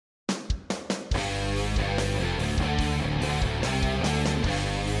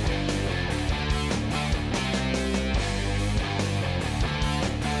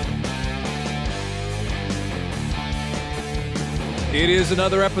It is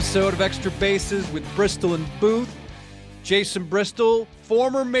another episode of Extra Bases with Bristol and Booth. Jason Bristol,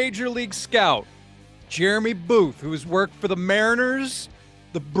 former Major League scout. Jeremy Booth, who has worked for the Mariners,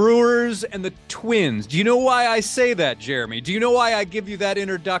 the Brewers, and the Twins. Do you know why I say that, Jeremy? Do you know why I give you that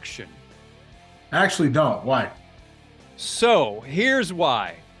introduction? I actually don't. Why? So, here's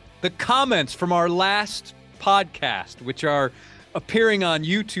why. The comments from our last podcast, which are appearing on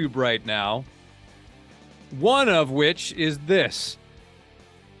YouTube right now, one of which is this.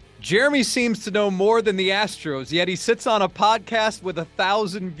 Jeremy seems to know more than the Astros, yet he sits on a podcast with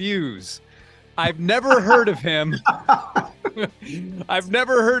 1,000 views. I've never heard of him. I've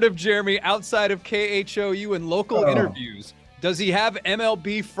never heard of Jeremy outside of KHOU and local interviews. Does he have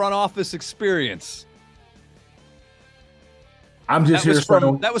MLB front office experience? I'm just here.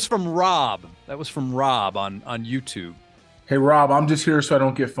 That was from Rob. That was from Rob on YouTube. Hey, Rob, I'm just here so I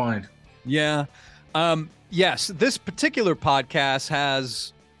don't get fined. Yeah. Yes, this particular podcast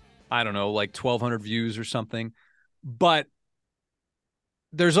has, I don't know, like 1,200 views or something. But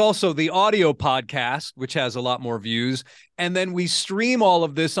there's also the audio podcast, which has a lot more views. And then we stream all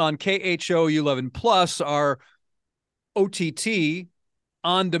of this on KHOU 11 Plus, our OTT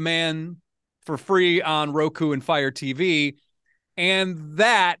on demand for free on Roku and Fire TV. And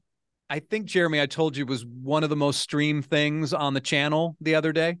that, I think, Jeremy, I told you, was one of the most streamed things on the channel the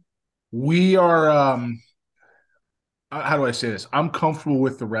other day. We are, how do I say this? I'm comfortable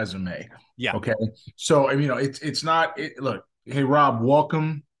with the resume. Yeah. Okay. So, I mean, it's not, look, hey, Rob,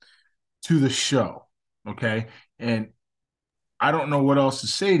 welcome to the show. Okay. And I don't know what else to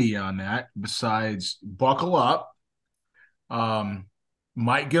say to you on that besides buckle up.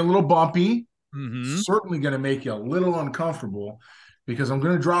 Might get a little bumpy. Mm-hmm. Certainly going to make you a little uncomfortable because I'm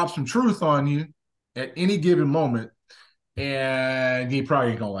going to drop some truth on you at any given moment, and you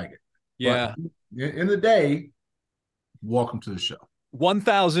probably ain't going to like it. Yeah. But in the day, welcome to the show.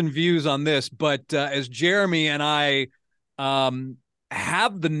 1,000 views on this, but as Jeremy and I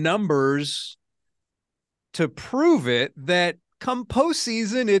have the numbers to prove it, that come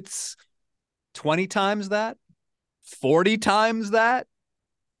postseason, it's 20 times that, 40 times that.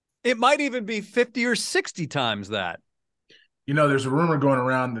 It might even be 50 or 60 times that. You know, there's a rumor going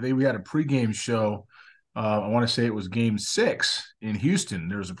around that we had a pregame show. I want to say it was Game 6 in Houston.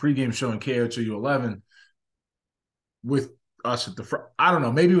 There was a pregame show in KHOU 11 with us at the front. I don't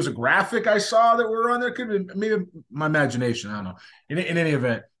know. Maybe it was a graphic I saw that we were on there. Could be maybe my imagination. I don't know. In any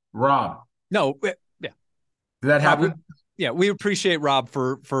event, Rob. No, yeah. Did that happen? Yeah, we appreciate Rob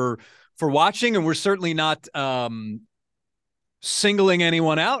for watching, and we're certainly not singling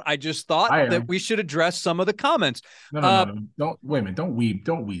anyone out. I just thought that we should address some of the comments. No. Don't wait a minute. Don't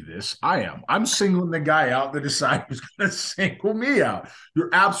we this. I'm singling the guy out that decided who's going to single me out. You're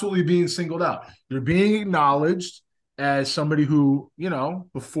absolutely being singled out. You're being acknowledged as somebody who,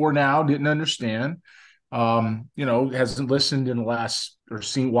 before now didn't understand, hasn't listened in the last or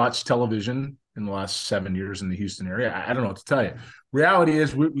watched television in the last 7 years in the Houston area. I don't know what to tell you. Reality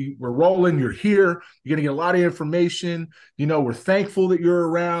is we're rolling. You're here. You're going to get a lot of information. We're thankful that you're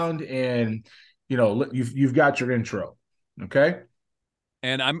around, and, you've got your intro. Okay.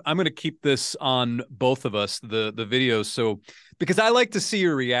 And I'm going to keep this on both of us, the videos. So, because I like to see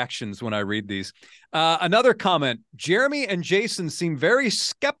your reactions when I read these. Another comment, Jeremy and Jason seem very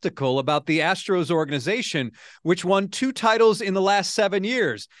skeptical about the Astros organization, which won 2 titles in the last 7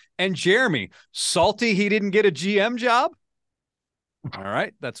 years. And Jeremy, salty he didn't get a GM job? All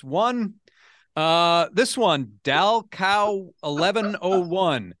right, that's one. This one, Dalcow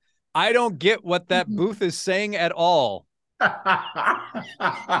 1101. I don't get what that Booth is saying at all.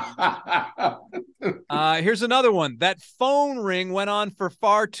 Here's another one. That phone ring went on for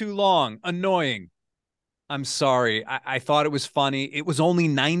far too long. Annoying. I'm sorry. I thought it was funny. It was only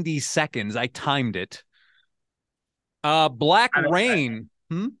 90 seconds. I timed it. Black Rain.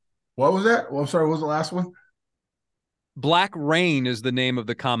 What was that? Well, I'm sorry. What was the last one? Black Rain is the name of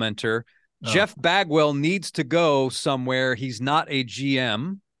the commenter. Oh. Jeff Bagwell needs to go somewhere. He's not a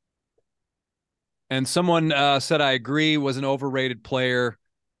GM. And someone said, I agree, was an overrated player,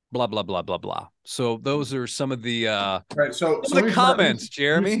 blah, blah, blah, blah, blah. So those are some of the right. So the comments,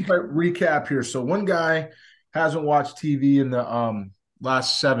 Jeremy. Recap here. So one guy hasn't watched TV in the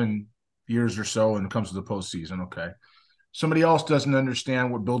last 7 years or so when it comes to the postseason. Okay. Somebody else doesn't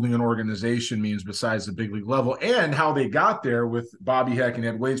understand what building an organization means besides the big league level and how they got there with Bobby Heck and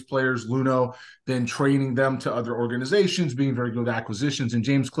Ed Wade's players, Luno, then trading them to other organizations, being very good acquisitions, and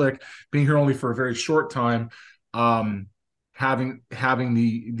James Click being here only for a very short time, having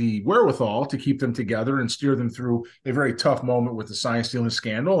the wherewithal to keep them together and steer them through a very tough moment with the sign stealing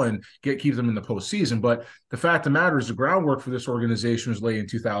scandal and keep them in the postseason. But the fact of the matter is, the groundwork for this organization was laid in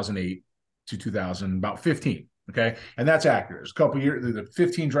 2008 to 2015. Okay, and that's accurate. It's a couple years. The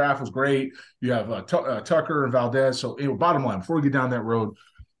 15 draft was great. You have Tucker and Valdez. So, bottom line, before we get down that road,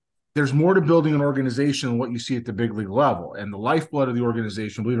 there's more to building an organization than what you see at the big league level. And the lifeblood of the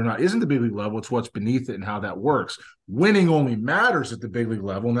organization, believe it or not, isn't the big league level. It's what's beneath it and how that works. Winning only matters at the big league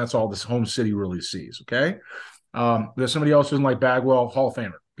level, and that's all this home city really sees, okay? There's somebody else who doesn't like Bagwell, Hall of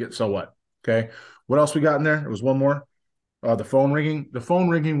Famer. So what? Okay. What else we got in there? There was one more. The phone ringing. The phone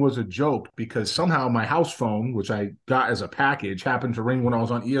ringing was a joke because somehow my house phone, which I got as a package, happened to ring when I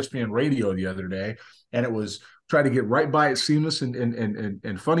was on ESPN radio the other day, and it was try to get right by it seamless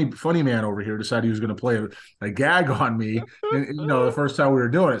and funny man over here decided he was going to play a gag on me the first time we were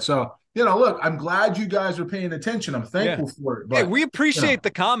doing it. So look, I'm glad you guys are paying attention. I'm thankful for it. But we appreciate the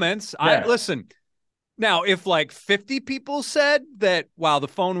comments. Yeah. Listen, now if like 50 people said that, wow, the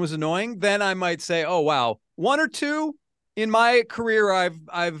phone was annoying, then I might say, oh wow, one or two in my career, I've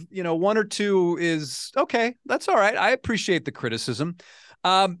one or two is okay. That's all right. I appreciate the criticism.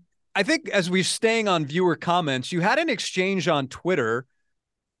 I think as we're staying on viewer comments, you had an exchange on Twitter,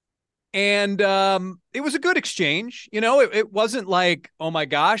 and it was a good exchange. It wasn't like, oh my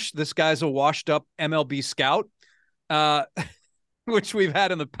gosh, this guy's a washed up MLB scout, which we've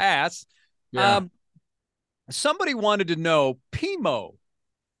had in the past. Yeah. Somebody wanted to know, Pimo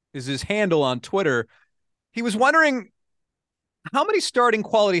is his handle on Twitter. He was wondering, how many starting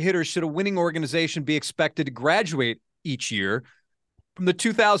quality hitters should a winning organization be expected to graduate each year? From the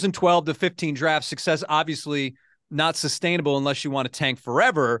 2012 to 15 draft, success obviously not sustainable unless you want to tank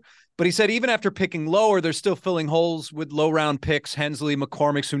forever. But he said even after picking lower, they're still filling holes with low-round picks, Hensley,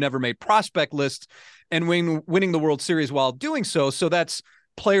 McCormick's, who never made prospect lists, and winning the World Series while doing so. So that's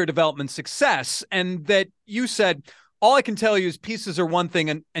player development success. And that you said, all I can tell you is pieces are one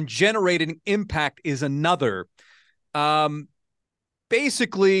thing and generating impact is another.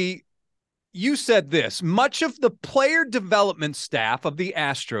 Basically, you said this: much of the player development staff of the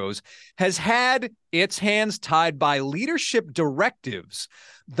Astros has had its hands tied by leadership directives.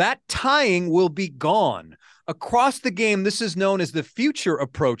 That tying will be gone. Across the game, this is known as the future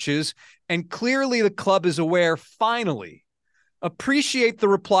approaches, and clearly the club is aware, finally. Appreciate the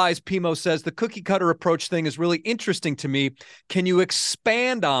replies. Pimo says the cookie cutter approach thing is really interesting to me. Can you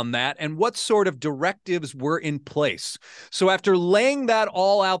expand on that and what sort of directives were in place? So after laying that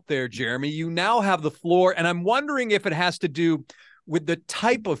all out there, Jeremy, you now have the floor. And I'm wondering if it has to do with the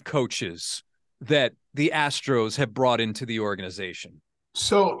type of coaches that the Astros have brought into the organization.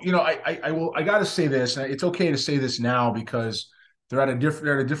 So, I got to say this, and it's okay to say this now because they're at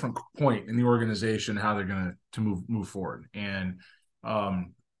a different point in the organization, how they're going to move forward. And,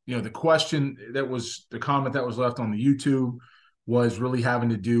 the comment that was left on the YouTube was really having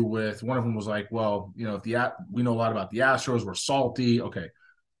to do with, one of them was like, well, we know a lot about the Astros, we're salty. Okay.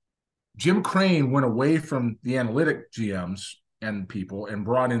 Jim Crane went away from the analytic GMs and people and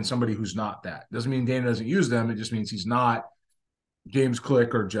brought in somebody who's not that. Doesn't mean Dana doesn't use them. It just means he's not James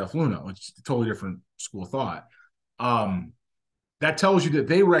Click or Jeff Luhnow. It's a totally different school of thought. That tells you that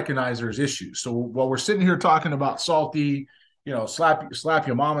they recognize there's issues. So while we're sitting here talking about salty, slap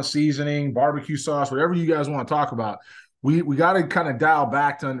your mama seasoning, barbecue sauce, whatever you guys want to talk about, we got to kind of dial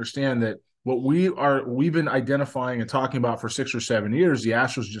back to understand that what we've been identifying and talking about for 6 or 7 years, the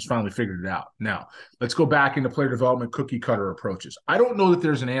Astros just finally figured it out. Now, let's go back into player development cookie cutter approaches. I don't know that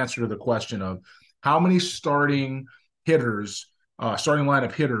there's an answer to the question of how many starting hitters, starting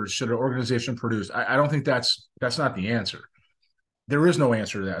lineup hitters should an organization produce. I don't think that's not the answer. There is no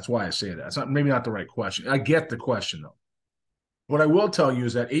answer to that. That's why I say that. It's maybe not the right question. I get the question, though. What I will tell you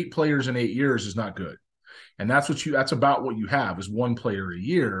is that 8 players in 8 years is not good. And that's about what you have, is 1 player a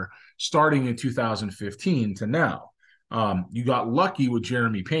year starting in 2015 to now. You got lucky with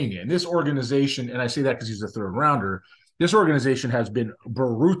Jeremy Pena. And this organization, and I say that because he's a third rounder, this organization has been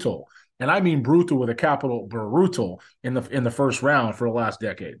brutal. And I mean brutal with a capital brutal in the first round for the last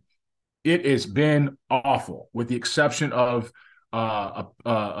decade. It has been awful, with the exception of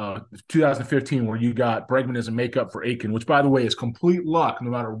 2015, where you got Bregman as a makeup for Aiken, which, by the way, is complete luck. No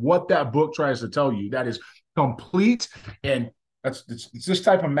matter what that book tries to tell you, that is complete, and it's this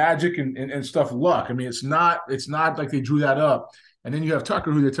type of magic and stuff luck. I mean, it's not like they drew that up. And then you have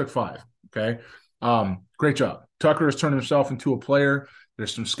Tucker, who they took 5. Okay, great job. Tucker has turned himself into a player.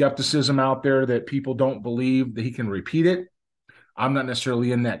 There's some skepticism out there that people don't believe that he can repeat it. I'm not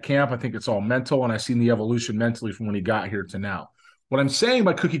necessarily in that camp. I think it's all mental, and I've seen the evolution mentally from when he got here to now. What I'm saying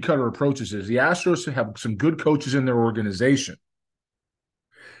by cookie cutter approaches is the Astros have some good coaches in their organization.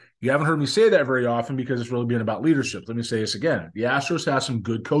 You haven't heard me say that very often because it's really been about leadership. Let me say this again. The Astros have some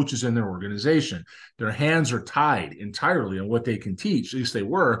good coaches in their organization. Their hands are tied entirely on what they can teach, at least they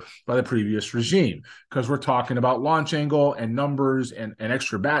were by the previous regime, because we're talking about launch angle and numbers and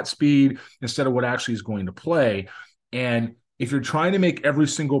extra bat speed instead of what actually is going to play. And if you're trying to make every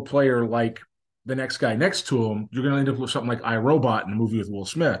single player like the next guy next to him, you're going to end up with something like iRobot in the movie with Will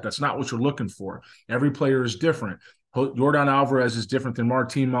Smith. That's not what you're looking for. Every player is different. Yordan Alvarez is different than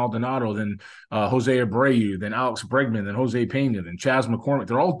Martin Maldonado, than Jose Abreu, than Alex Bregman, than Jose Pena, than Chas McCormick.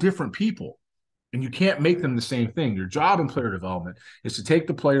 They're all different people, and you can't make them the same thing. Your job in player development is to take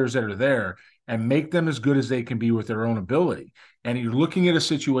the players that are there and make them as good as they can be with their own ability. And you're looking at a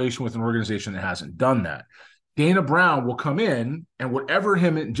situation with an organization that hasn't done that. Dana Brown will come in, and whatever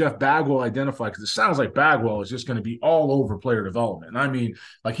him and Jeff Bagwell identify, because it sounds like Bagwell is just going to be all over player development. And I mean,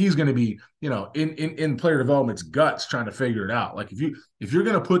 like he's going to be, in player development's guts trying to figure it out. Like if you're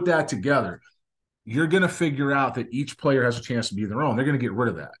going to put that together, you're going to figure out that each player has a chance to be their own. They're going to get rid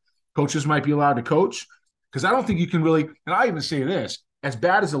of that. Coaches might be allowed to coach, because I don't think you can really, and I even say this, as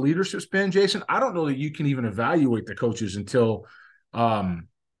bad as the leadership's been, Jason, I don't know that you can even evaluate the coaches until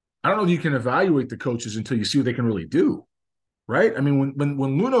I don't know if you can evaluate the coaches until you see what they can really do, right? I mean, when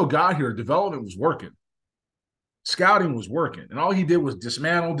Luhnow got here, development was working. Scouting was working. And all he did was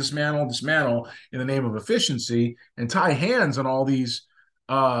dismantle in the name of efficiency and tie hands on all these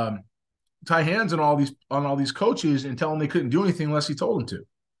coaches and tell them they couldn't do anything unless he told them to.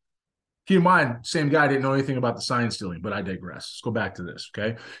 Keep in mind, same guy didn't know anything about the sign stealing, but I digress. Let's go back to this,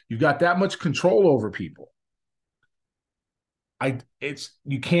 okay? You've got that much control over people.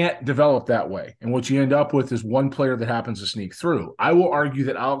 You can't develop that way. And what you end up with is one player that happens to sneak through. I will argue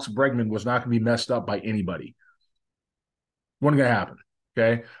that Alex Bregman was not going to be messed up by anybody. Wasn't going to happen.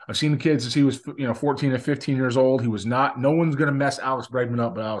 Okay. I've seen the kids since he was, 14 and 15 years old. No one's going to mess Alex Bregman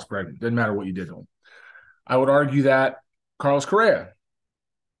up but Alex Bregman. Doesn't matter what you did to him. I would argue that Carlos Correa,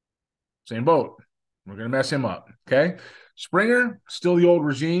 same boat. We're going to mess him up. Okay. Springer, still the old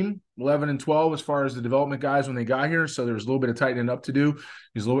regime, 11 and 12 as far as the development guys when they got here. So there was a little bit of tightening up to do.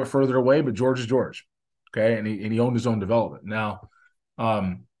 He's a little bit further away, but George is George. Okay. And he owned his own development. Now,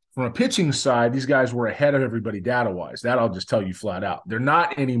 from a pitching side, these guys were ahead of everybody data-wise. That I'll just tell you flat out. They're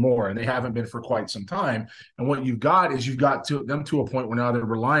not anymore, and they haven't been for quite some time. And what you've got them to a point where now they're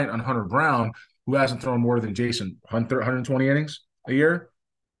reliant on Hunter Brown, who hasn't thrown more than Jason 120 innings a year.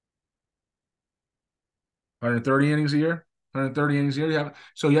 130 innings a year, 130 innings a year.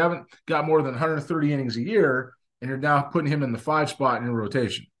 You haven't got more than 130 innings a year, and you're now putting him in the 5 spot in your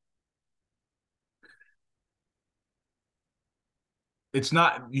rotation.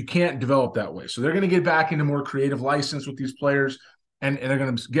 You can't develop that way. So they're going to get back into more creative license with these players, and they're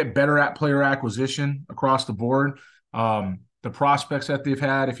going to get better at player acquisition across the board. The prospects that they've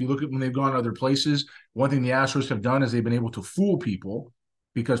had, if you look at when they've gone other places, one thing the Astros have done is they've been able to fool people,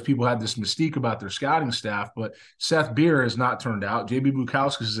 because people had this mystique about their scouting staff. But Seth Beer has not turned out. J.B.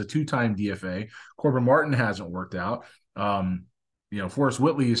 Bukauskas is a 2-time DFA. Corbin Martin hasn't worked out. Forrest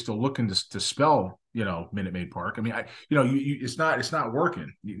Whitley is still looking to spell, Minute Maid Park. I mean, it's not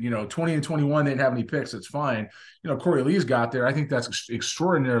working. 20 and 21, they didn't have any picks. That's fine. Corey Lee's got there. I think that's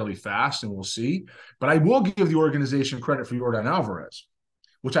extraordinarily fast, and we'll see. But I will give the organization credit for Yordan Alvarez,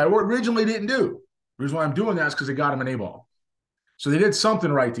 which I originally didn't do. The reason why I'm doing that is because they got him an A-ball. So they did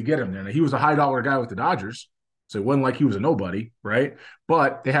something right to get him there. Now, he was a high-dollar guy with the Dodgers, so it wasn't like he was a nobody, right?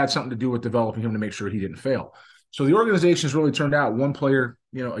 But they had something to do with developing him to make sure he didn't fail. So the organization's really turned out one player,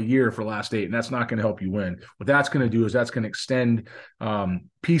 a year for the last 8, and that's not going to help you win. What that's going to do is that's going to extend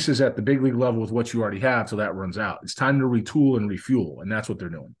pieces at the big league level with what you already have till that runs out. It's time to retool and refuel, and that's what they're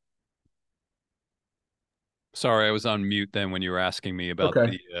doing. Sorry, I was on mute then when you were asking me about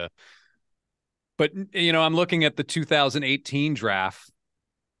okay. But, I'm looking at the 2018 draft.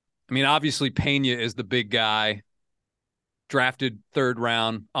 I mean, obviously Pena is the big guy, drafted 3rd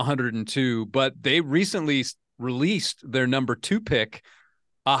round, 102, but they recently released their number 2 pick,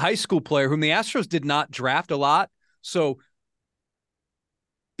 a high school player whom the Astros did not draft a lot. So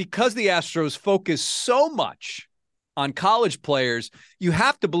because the Astros focus so much on college players, you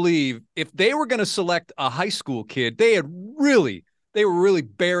have to believe if they were going to select a high school kid, they were really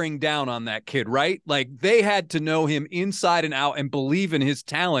bearing down on that kid, right? Like they had to know him inside and out and believe in his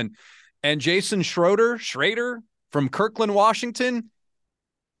talent. And Jason Schrader from Kirkland, Washington,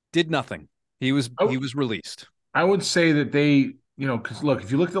 did nothing. He was released. I would say that they, because look,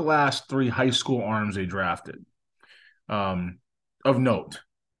 if you look at the last 3 high school arms they drafted, of note,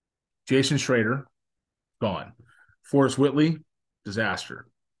 Jason Schrader, gone. Forrest Whitley, disaster.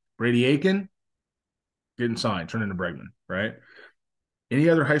 Brady Aiken didn't sign, turned into Bregman, right? Any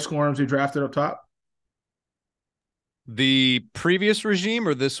other high school arms they drafted up top? The previous regime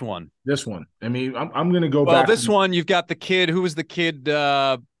or this one? This one. I mean, I'm going to go Well, back. this one, you've got the kid. Who was the kid,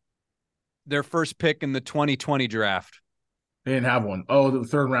 their first pick in the 2020 draft? They didn't have one. Oh, the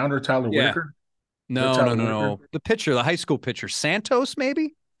third rounder, Tyler Whitaker? No. The pitcher, the high school pitcher. Santos,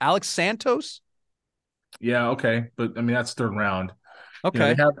 maybe? Alex Santos? Yeah, okay. But, I mean, that's third round.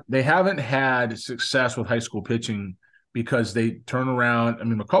 Okay. They haven't had success with high school pitching because they turn around. I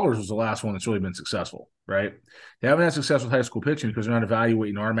mean, McCullers was the last one that's really been successful, right? They haven't had success with high school pitching because they're not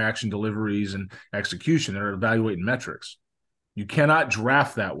evaluating arm action deliveries and execution. They're evaluating metrics. You cannot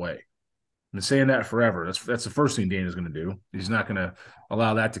draft that way. I've been saying that forever. That's the first thing Dana's going to do. He's not going to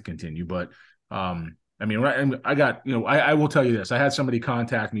allow that to continue. But I mean, right? I got, I will tell you this. I had somebody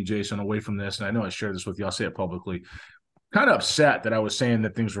contact me, Jason, away from this, and I know I shared this with you. I'll say it publicly. Kind of upset that I was saying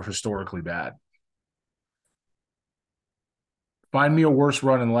that things were historically bad. Find me a worse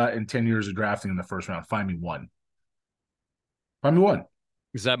run in 10 years of drafting in the first round. Find me one. Find me one.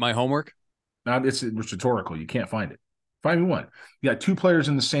 Is that my homework? Now, it's rhetorical. You can't find it. Find me one. You got two players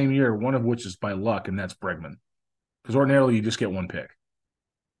in the same year, one of which is by luck, and that's Bregman. Because ordinarily you just get one pick.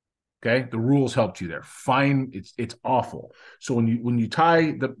 Okay, the rules helped you there. Fine, it's awful. So when you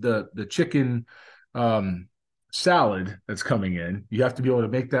tie the chicken salad that's coming in, you have to be able to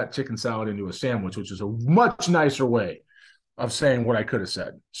make that chicken salad into a sandwich, which is a much nicer way of saying what I could have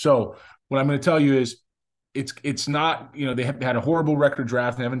said. So what I'm going to tell you is it's not, they have had a horrible record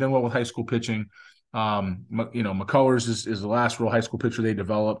draft. They haven't done well with high school pitching. McCullers is the last real high school pitcher they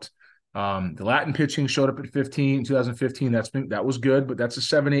developed. The Latin pitching showed up at 2015. That was good, but that's a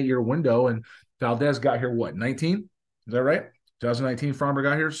 7-8 year window. And Valdez got here, 19? Is that right? 2019 Farmer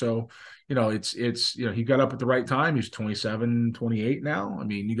got here. So, he got up at the right time. He's 27, 28 now. I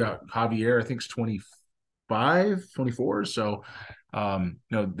mean, you got Javier, I think, is 25, 24. So,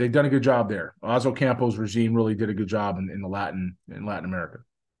 they've done a good job there. Ozo Campos' regime really did a good job in Latin America.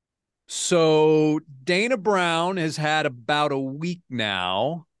 So Dana Brown has had about a week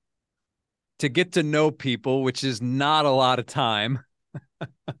now to get to know people, which is not a lot of time.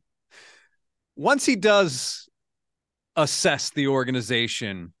 Once he does assess the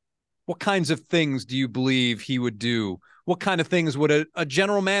organization, what kinds of things do you believe he would do? What kind of things would a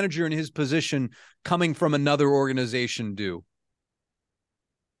general manager in his position coming from another organization do?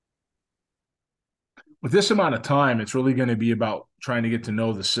 With this amount of time, it's really going to be about trying to get to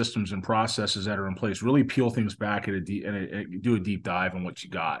know the systems and processes that are in place, really peel things back and do a deep dive on what you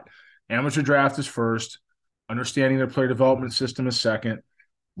got. Amateur draft is first, understanding their player development system is second,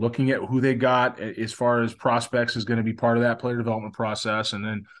 looking at who they got as far as prospects is going to be part of that player development process, and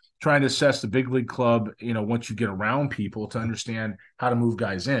then trying to assess the big league club, once you get around people to understand how to move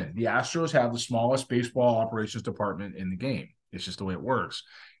guys in. The Astros have the smallest baseball operations department in the game. It's just the way it works.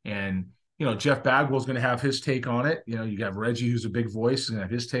 And Jeff Bagwell is going to have his take on it. You have Reggie, who's a big voice, and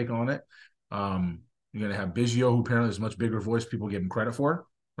have his take on it. You're going to have Biggio, who apparently is a much bigger voice people give him credit for,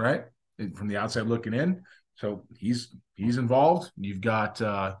 right? From the outside looking in. So he's involved. You've got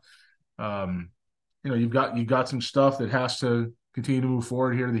you've got some stuff that has to continue to move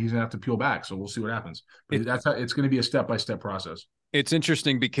forward here that he's gonna have to peel back. So we'll see what happens. But it's going to be a step-by-step process. It's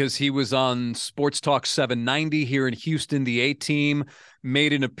interesting because he was on Sports Talk 790 here in Houston. The A-team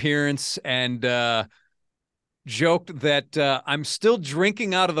made an appearance and joked that I'm still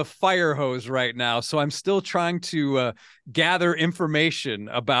drinking out of the fire hose right now. So I'm still trying to gather information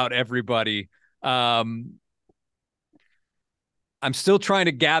about everybody. I'm still trying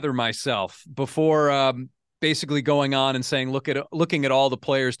to gather myself before basically going on and saying, looking at all the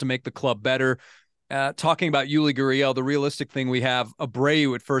players to make the club better. Talking about Yuli Gurriel, the realistic thing, we have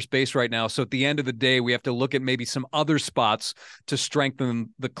Abreu at first base right now. So at the end of the day, we have to look at maybe some other spots to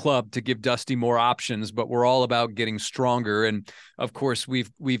strengthen the club to give Dusty more options. But we're all about getting stronger, and of course,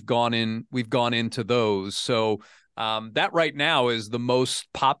 we've gone into those. So that right now is the most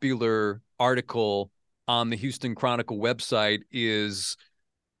popular article on the Houston Chronicle website is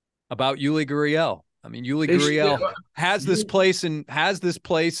about Yuli Gurriel. I mean, Yuli Gurriel has this place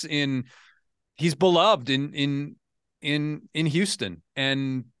in. He's beloved in Houston,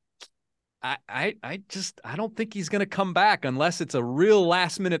 and I don't think he's going to come back unless it's a real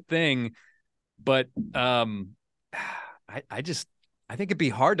last minute thing. But I think it'd be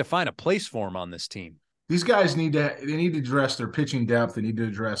hard to find a place for him on this team. These guys need to address their pitching depth. They need to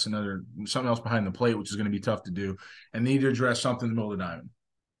address something else behind the plate, which is going to be tough to do, and they need to address something in the middle of the diamond.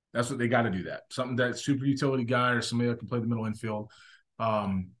 That's what they got to do. That something that super utility guy or somebody that can play the middle infield.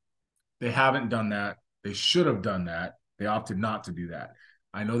 They haven't done that. They should have done that. They opted not to do that.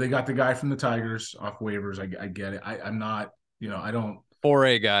 I know they got the guy from the Tigers off waivers. I get it. I'm not, I don't.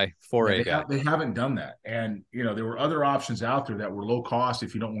 4A guy, 4A Yeah, guy. they haven't done that. And, there were other options out there that were low cost.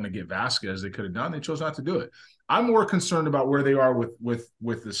 If you don't want to get Vasquez, they could have done. They chose not to do it. I'm more concerned about where they are with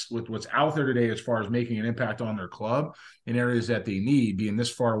what's out there today as far as making an impact on their club in areas that they need, being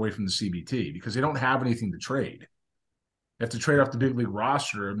this far away from the CBT, because they don't have anything to trade. They have to trade off the big league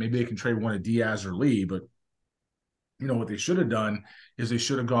roster. Maybe they can trade one of Diaz or Lee, but what they should have done is they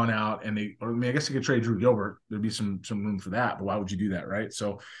should have gone out and I guess they could trade Drew Gilbert. There'd be some room for that, but why would you do that, right?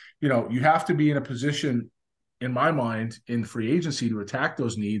 So, you have to be in a position, in my mind, in free agency to attack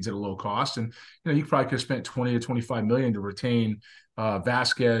those needs at a low cost. And, you probably could have spent 20 to 25 million to retain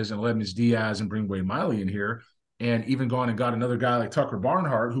Vasquez and Aledmys Diaz and bring Wade Miley in here, and even gone and got another guy like Tucker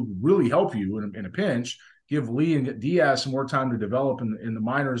Barnhart who would really help you in a pinch. Give Lee and Diaz some more time to develop in the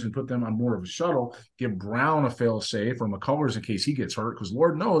minors and put them on more of a shuttle. Give Brown a fail safe, or McCullers in case he gets hurt, because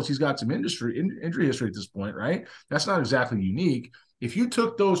Lord knows he's got some injury history at this point, right? That's not exactly unique. If you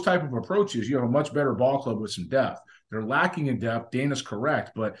took those type of approaches, you have a much better ball club with some depth. They're lacking in depth. Dana's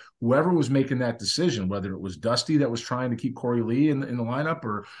correct, but whoever was making that decision, whether it was Dusty that was trying to keep Corey Lee in the lineup,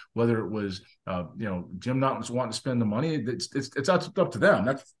 or whether it was Jim Nott was wanting to spend the money, it's up to them.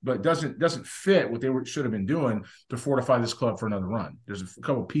 But it doesn't fit what they should have been doing to fortify this club for another run. There's a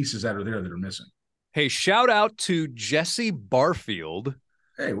couple pieces that are there that are missing. Hey, shout out to Jesse Barfield.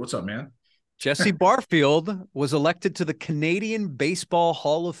 Hey, what's up, man? Jesse Barfield was elected to the Canadian Baseball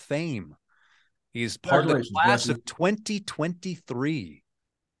Hall of Fame. He's part of the class of 2023.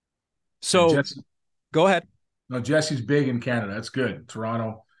 So go ahead. No, Jesse's big in Canada. That's good.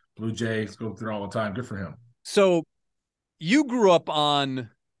 Toronto Blue Jays go through all the time. Good for him. So you grew up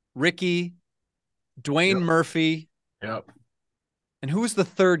on Ricky, Dwayne Murphy. Yep. And who was the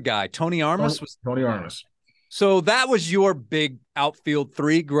third guy? Tony Armas? Tony Armas. So that was your big outfield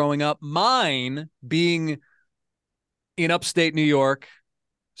three growing up. Mine being in upstate New York,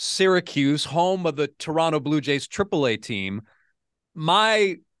 Syracuse, home of the Toronto Blue Jays AAA team.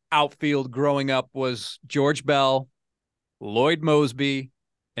 My outfield growing up was George Bell, Lloyd Mosby,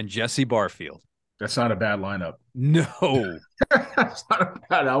 and Jesse Barfield. That's not a bad lineup. No. That's not a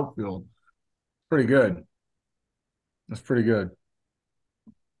bad outfield. Pretty good. That's pretty good.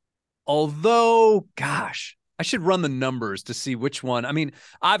 Although, gosh, I should run the numbers to see which one. I mean,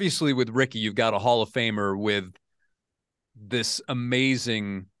 obviously with Ricky, you've got a Hall of Famer with this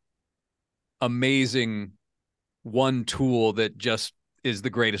amazing one tool that just is the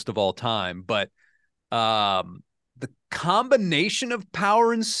greatest of all time. But the combination of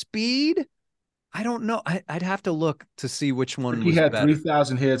power and speed, I don't know. I'd have to look to see which one he had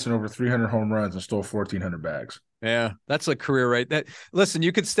 3,000 hits and over 300 home runs and stole 1,400 bags. Yeah, that's a career, right? Listen,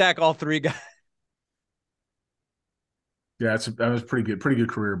 you could stack all three guys. Yeah, that was pretty good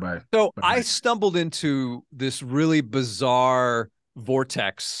career by. So I stumbled into this really bizarre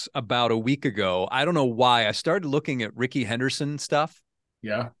vortex about a week ago. I don't know why. I started looking at Ricky Henderson stuff.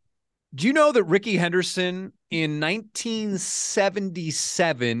 Yeah. Do you know that Ricky Henderson in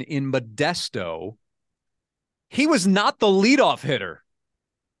 1977 in Modesto, he was not the leadoff hitter?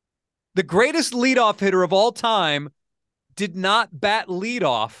 The greatest leadoff hitter of all time did not bat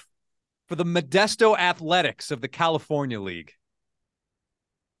leadoff for the Modesto Athletics of the California League.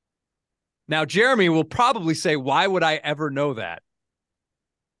 Now, Jeremy will probably say, why would I ever know that?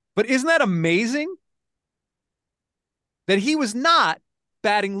 But isn't that amazing? That he was not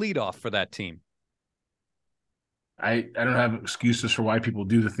batting leadoff for that team. I don't have excuses for why people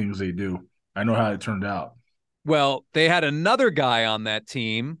do the things they do. I know how it turned out. Well, they had another guy on that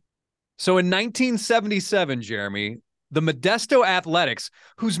team. So in 1977, Jeremy, the Modesto Athletics,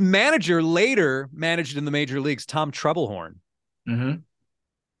 whose manager later managed in the major leagues, Tom Trebelhorn. Mm-hmm.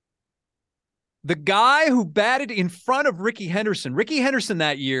 The guy who batted in front of Ricky Henderson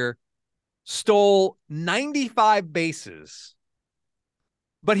that year stole 95 bases.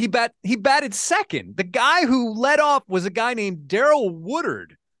 But he batted second. The guy who led off was a guy named Darrell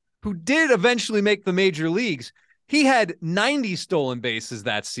Woodard, who did eventually make the major leagues. He had 90 stolen bases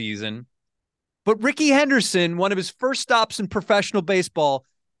that season. But Ricky Henderson, one of his first stops in professional baseball,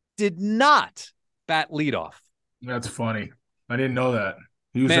 did not bat leadoff. That's funny. I didn't know that.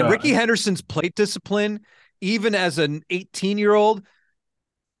 Ricky Henderson's plate discipline, even as an 18-year-old,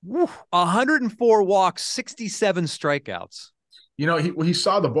 104 walks, 67 strikeouts. He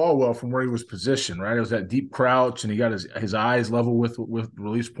saw the ball well from where he was positioned, right? It was that deep crouch, and he got his eyes level with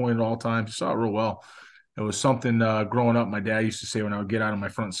release point at all times. He saw it real well. It was something growing up, my dad used to say when I would get out on my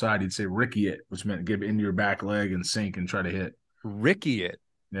front side, he'd say Ricky it, which meant give it into your back leg and sink and try to hit. Ricky it.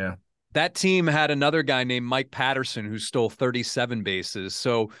 Yeah. That team had another guy named Mike Patterson who stole 37 bases.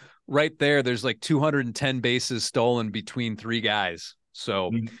 So right there's like 210 bases stolen between three guys.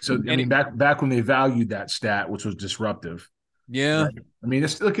 So, back when they valued that stat, which was disruptive. Yeah. Right? I mean,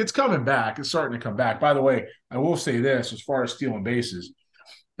 it's coming back. It's starting to come back. By the way, I will say this, as far as stealing bases,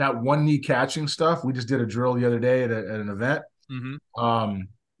 that one knee catching stuff, we just did a drill the other day at an event. Mm-hmm.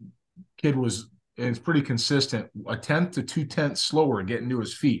 Kid was, it's pretty consistent, 1/10 to 2/10 slower getting to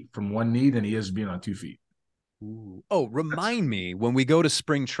his feet from one knee than he is being on 2 feet. Ooh. Oh, remind me when we go to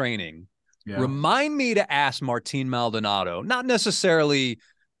spring training, remind me to ask Martin Maldonado, not necessarily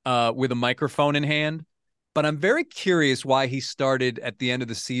with a microphone in hand, but I'm very curious why he started at the end of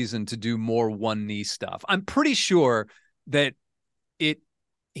the season to do more one knee stuff. I'm pretty sure that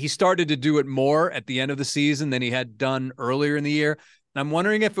he started to do it more at the end of the season than he had done earlier in the year. And I'm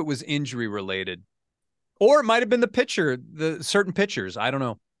wondering if it was injury related, or it might have been the certain pitchers. I don't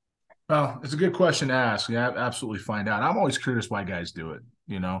know. Well, it's a good question to ask. Yeah, absolutely find out. I'm always curious why guys do it.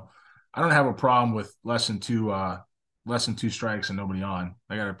 I don't have a problem with less than two strikes and nobody on.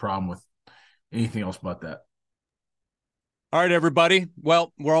 I got a problem with anything else but that. All right, everybody.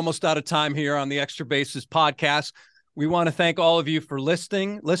 Well, we're almost out of time here on the Extra Bases podcast. We want to thank all of you for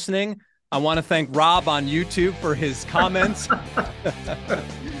listening. I want to thank Rob on YouTube for his comments.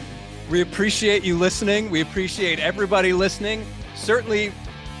 We appreciate you listening. We appreciate everybody listening. Certainly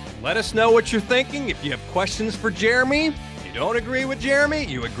let us know what you're thinking. If you have questions for Jeremy, you don't agree with Jeremy,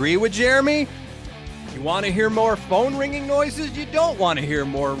 you agree with Jeremy. You want to hear more phone ringing noises? You don't want to hear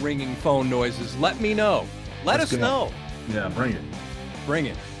more ringing phone noises? Let me know. Let us know. Yeah, bring it. Bring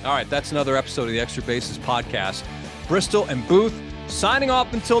it. All right, that's another episode of the Extra Bases podcast. Bristol and Booth signing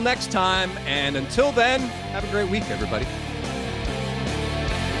off until next time. And until then, have a great week, everybody.